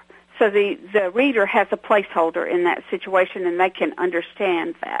her. So the reader has a placeholder in that situation, and they can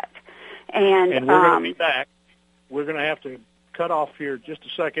understand that. And we're going to be back. We're going to have to cut off here just a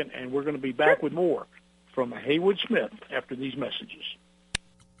second, and we're going to be back with more from Haywood Smith after these messages.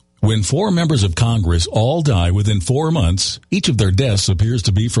 When 4 members of Congress all die within 4 months, each of their deaths appears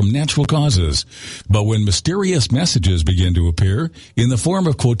to be from natural causes. But when mysterious messages begin to appear in the form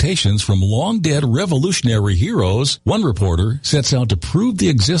of quotations from long-dead revolutionary heroes, one reporter sets out to prove the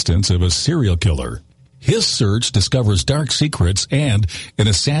existence of a serial killer. His search discovers dark secrets and an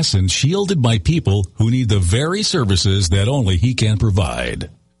assassin shielded by people who need the very services that only he can provide.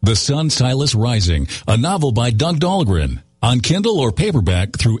 The The Sun Silas Rising, a novel by Doug Dahlgren, on Kindle or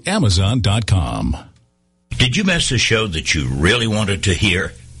paperback through Amazon.com. Did you miss a show that you really wanted to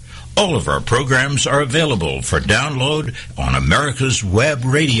hear? All of our programs are available for download on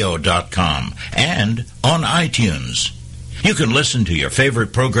americaswebradio.com and on iTunes. You can listen to your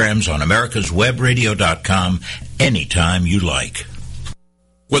favorite programs on americaswebradio.com anytime you like.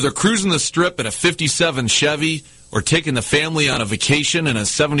 Whether cruising the strip in a 57 Chevy or taking the family on a vacation in a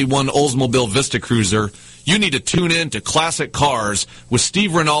 71 Oldsmobile Vista Cruiser, you need to tune in to Classic Cars with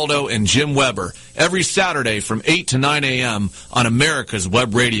Steve Ronaldo and Jim Weber every Saturday from 8 to 9 a.m. on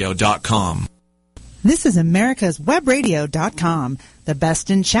americaswebradio.com. This is americaswebradio.com, the best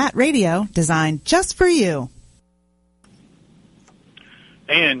in chat radio designed just for you.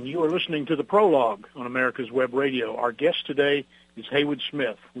 And you are listening to the Prologue on America's Web Radio. Our guest today is Haywood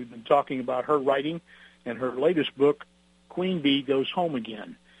Smith. We've been talking about her writing and her latest book, Queen Bee Goes Home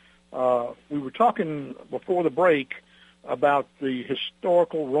Again. We were talking before the break about the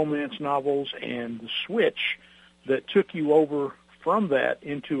historical romance novels and the switch that took you over from that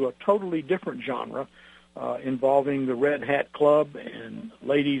into a totally different genre involving the Red Hat Club and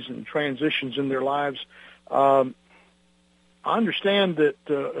ladies and transitions in their lives. I understand that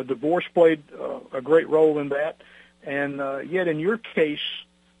a divorce played a great role in that, and yet in your case,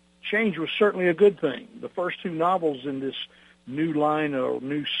 change was certainly a good thing. The first two novels in this new line or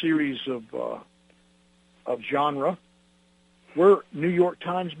new series of genre were New York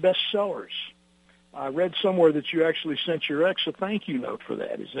Times bestsellers. I read somewhere that you actually sent your ex a thank you note for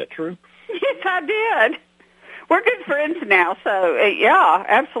that. Is that true? Yes, I did. We're good friends now, so yeah,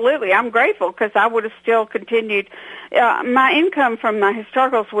 absolutely. I'm grateful because I would have still continued. My income from my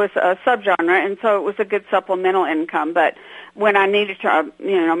historicals was a subgenre, and so it was a good supplemental income. But when I needed to,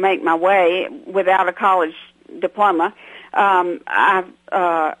 make my way without a college diploma, I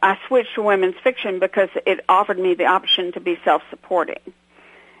switched to women's fiction because it offered me the option to be self-supporting.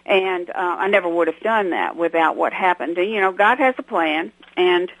 And I never would have done that without what happened. And, God has a plan,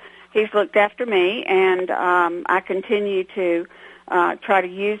 and He's looked after me, and I continue to try to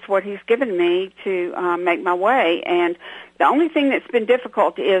use what He's given me to make my way. And the only thing that's been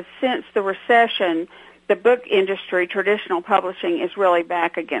difficult is since the recession, the book industry, traditional publishing, is really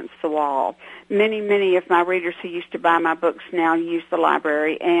back against the wall. Many of my readers who used to buy my books now use the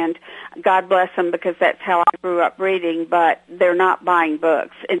library, and God bless them because that's how I grew up reading, but they're not buying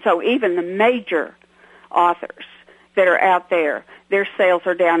books. And so even the major authors that are out there, their sales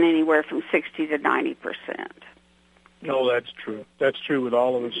are down anywhere from 60 to 90%. No, that's true. That's true with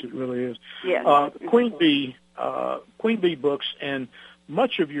all of us. It really is. Yes. Queen Bee books and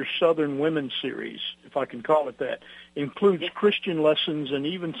much of your Southern Women series, if I can call it that, includes Christian lessons and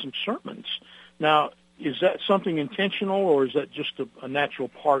even some sermons. Now, is that something intentional, or is that just a natural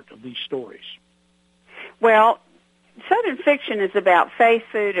part of these stories? Well, Southern fiction is about faith,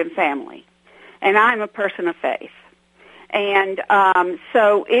 food, and family, and I'm a person of faith. And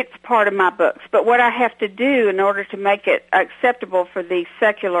so it's part of my books. But what I have to do in order to make it acceptable for the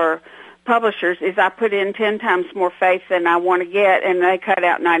secular publishers is I put in 10 times more faith than I want to get, and they cut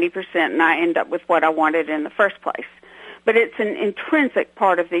out 90%, and I end up with what I wanted in the first place. But it's an intrinsic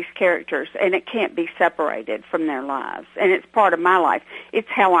part of these characters, and it can't be separated from their lives. And it's part of my life. It's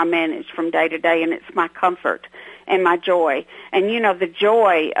how I manage from day to day, and it's my comfort and my joy. And, the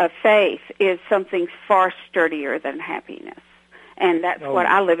joy of faith is something far sturdier than happiness. And that's what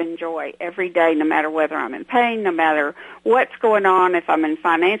I live in joy every day, no matter whether I'm in pain, no matter what's going on. If I'm in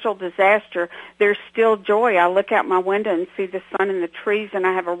financial disaster, there's still joy. I look out my window and see the sun and the trees, and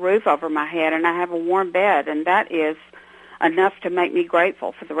I have a roof over my head, and I have a warm bed, and that is enough to make me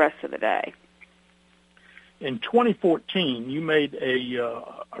grateful for the rest of the day. In 2014, you made a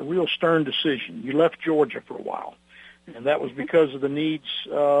real stern decision. You left Georgia for a while, and that was because of the needs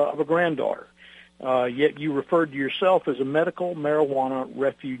of a granddaughter. Yet you referred to yourself as a medical marijuana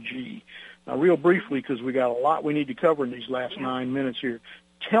refugee. Now, real briefly, because we got a lot we need to cover in these last 9 minutes here,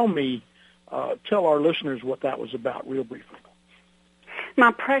 tell our listeners what that was about, real briefly.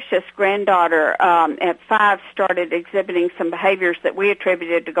 My precious granddaughter at 5 started exhibiting some behaviors that we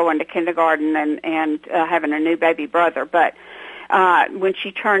attributed to going to kindergarten and having a new baby brother. But when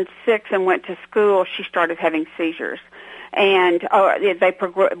she turned 6 and went to school, she started having seizures. And they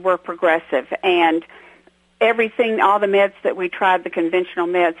were progressive. And everything, all the meds that we tried, the conventional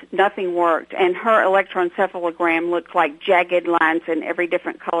meds, nothing worked. And her electroencephalogram looked like jagged lines in every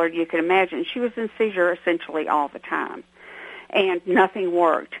different color you could imagine. She was in seizure essentially all the time. and nothing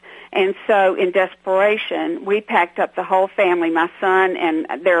worked. And so in desperation, we packed up the whole family, my son, and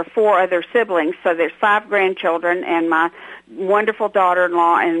there are 4 other siblings, so there's 5 grandchildren, and my wonderful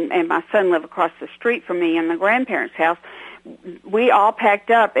daughter-in-law and my son live across the street from me in the grandparents' house. We all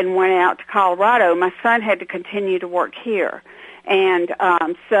packed up and went out to Colorado. My son had to continue to work here. And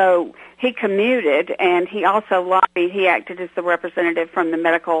so he commuted, and he also lobbied. He acted as the representative from the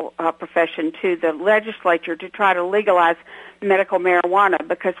medical profession to the legislature to try to legalize medical marijuana,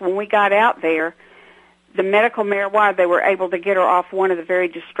 because when we got out there, the medical marijuana, they were able to get her off one of the very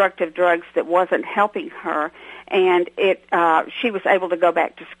destructive drugs that wasn't helping her, and she was able to go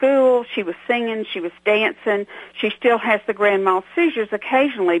back to school. She was singing, she was dancing. She still has the grand mal seizures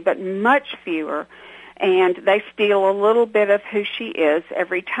occasionally, but much fewer, and they steal a little bit of who she is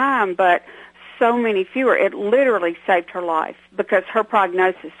every time, but so many fewer. It literally saved her life because her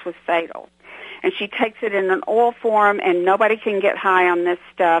prognosis was fatal. And she takes it in an oil form, and nobody can get high on this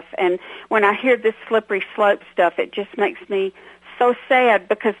stuff. And when I hear this slippery slope stuff, it just makes me so sad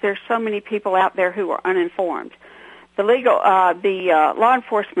because there's so many people out there who are uninformed. The law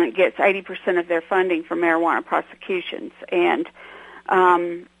enforcement gets 80% of their funding for marijuana prosecutions. And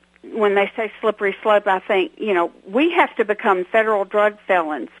when they say slippery slope, I think, we have to become federal drug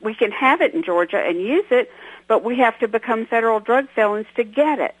felons. We can have it in Georgia and use it, but we have to become federal drug felons to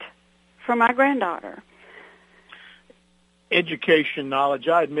get it. For my granddaughter. Education, knowledge.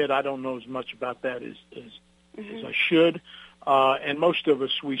 I admit I don't know as much about that as I should. And most of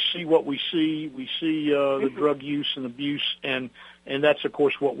us, we see what we see. We see the drug use and abuse, and that's, of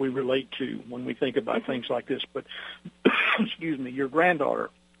course, what we relate to when we think about things like this. But, excuse me, your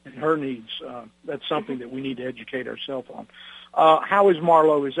granddaughter and her needs, that's something that we need to educate ourselves on. How is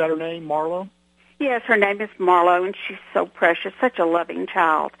Marlo? Is that her name, Marlo? Yes, her name is Marlo, and she's so precious, such a loving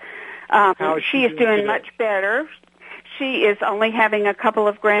child. She is doing much better. She is only having a couple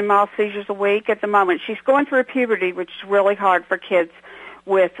of grand mal seizures a week at the moment. She's going through puberty, which is really hard for kids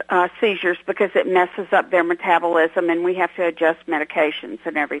with seizures because it messes up their metabolism, and we have to adjust medications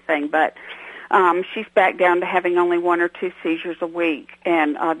and everything. But she's back down to having only 1 or 2 seizures a week,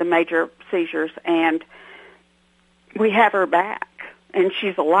 and the major seizures, and we have her back, and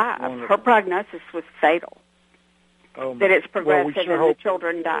she's alive. Wonderful. Her prognosis was fatal, that it's progressive and the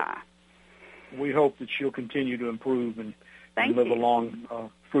children die. We hope that she'll continue to improve and live a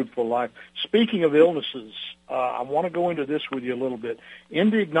long, fruitful life. Speaking of illnesses, I want to go into this with you a little bit.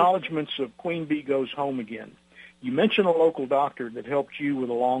 In the acknowledgments of Queen Bee Goes Home Again, you mentioned a local doctor that helped you with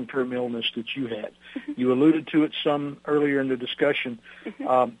a long-term illness that you had. You alluded to it some earlier in the discussion.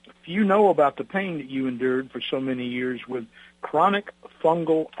 You know about the pain that you endured for so many years with chronic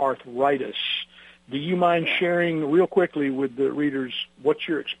fungal arthritis. Do you mind sharing real quickly with the readers what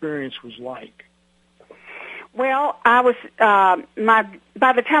your experience was like? Well, I was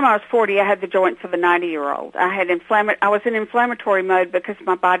by the time I was 40, I had the joints of a 90-year-old. I was in inflammatory mode because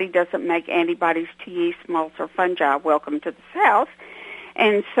my body doesn't make antibodies to yeast, molds, or fungi. Welcome to the South.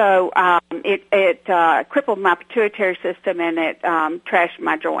 And so it crippled my pituitary system, and it trashed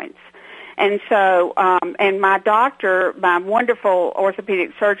my joints. And so, and my doctor, my wonderful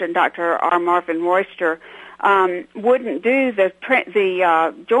orthopedic surgeon, Dr. R. Marvin Royster, wouldn't do the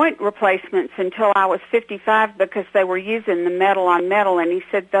joint replacements until I was 55 because they were using the metal on metal, and he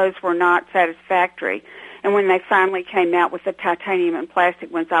said those were not satisfactory. And when they finally came out with the titanium and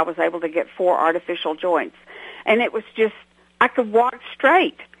plastic ones, I was able to get 4 artificial joints. And it was just, I could walk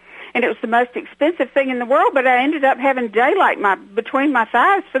straight. And it was the most expensive thing in the world, but I ended up having daylight between my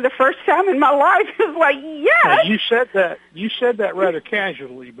thighs for the first time in my life. It was like, yes! Now, you said that rather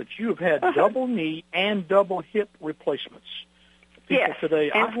casually, but you have had double knee and double hip replacements. Yes,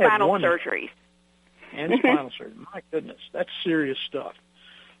 today, and spinal surgeries. And spinal surgery. My goodness, that's serious stuff.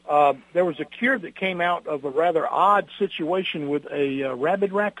 There was a cure that came out of a rather odd situation with a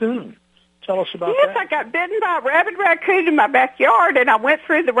rabid raccoon. Tell us about that. Yes, I got bitten by a rabid raccoon in my backyard, and I went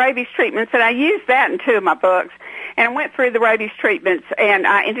through the rabies treatments, and I used that in 2 of my books. And I went through the rabies treatments, and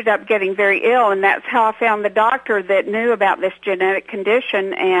I ended up getting very ill, and that's how I found the doctor that knew about this genetic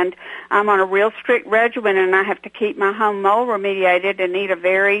condition. And I'm on a real strict regimen, and I have to keep my home mold remediated and eat a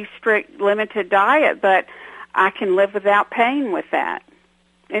very strict, limited diet, but I can live without pain with that.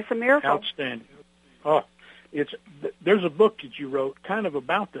 It's a miracle. Outstanding. Oh. There's a book that you wrote kind of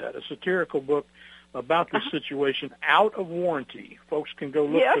about that, a satirical book about this situation, Out of Warranty. Folks can go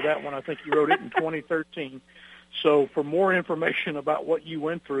look for that one. I think you wrote it in 2013. So for more information about what you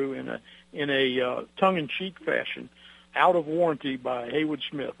went through in a tongue-in-cheek fashion, Out of Warranty by Haywood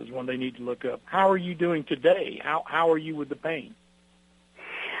Smith is one they need to look up. How are you doing today? How are you with the pain?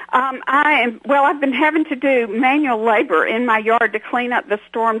 I've been having to do manual labor in my yard to clean up the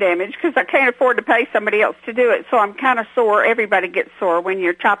storm damage because I can't afford to pay somebody else to do it. So I'm kind of sore. Everybody gets sore when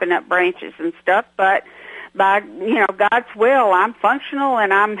you're chopping up branches and stuff. But by God's will, I'm functional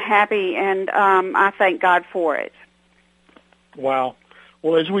and I'm happy, and I thank God for it. Wow.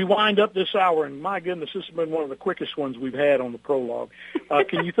 Well, as we wind up this hour, and my goodness, this has been one of the quickest ones we've had on the prologue.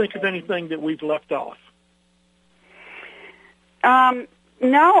 Can you think of anything that we've left off?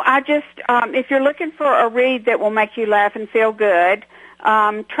 No, I just, if you're looking for a read that will make you laugh and feel good,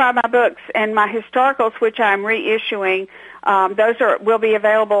 try my books and my historicals, which I'm reissuing. Those will be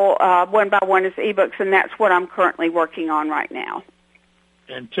available one by one as ebooks, and that's what I'm currently working on right now.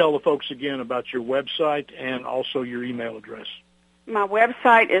 And tell the folks again about your website and also your email address. My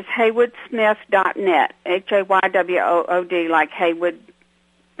website is haywoodsmith.net, Haywood, like Haywood,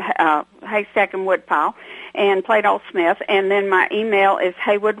 haystack and woodpile, and Playdall Smith. And then my email is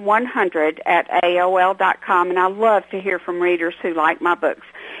haywood100@AOL.com, and I love to hear from readers who like my books.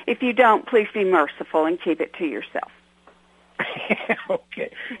 If you don't, please be merciful and keep it to yourself.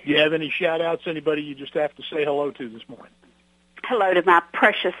 Okay. Do you have any shout-outs, anybody you just have to say hello to this morning? Hello to my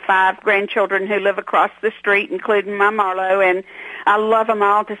precious 5 grandchildren who live across the street, including my Marlo, and I love them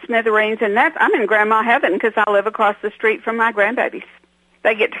all to smithereens. And I'm in grandma heaven because I live across the street from my grandbabies.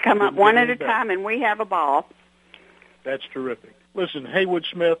 They get to come up one at a time, and we have a ball. That's terrific. Listen, Haywood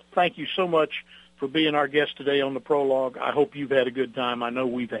Smith, thank you so much for being our guest today on the Prologue. I hope you've had a good time. I know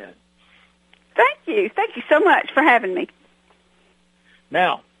we've had. Thank you. Thank you so much for having me.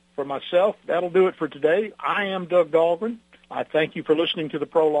 Now, for myself, that'll do it for today. I am Doug Dahlgren. I thank you for listening to the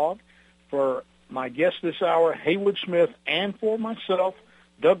Prologue. For my guest this hour, Haywood Smith, and for myself,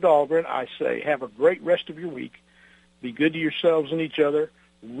 Doug Dahlgren, I say have a great rest of your week. Be good to yourselves and each other.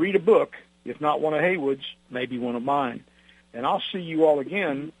 Read a book, if not one of Haywood's, maybe one of mine. And I'll see you all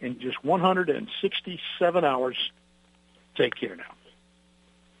again in just 167 hours. Take care now.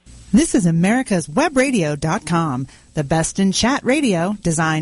 This is America'sWebRadio.com, the best in chat radio designed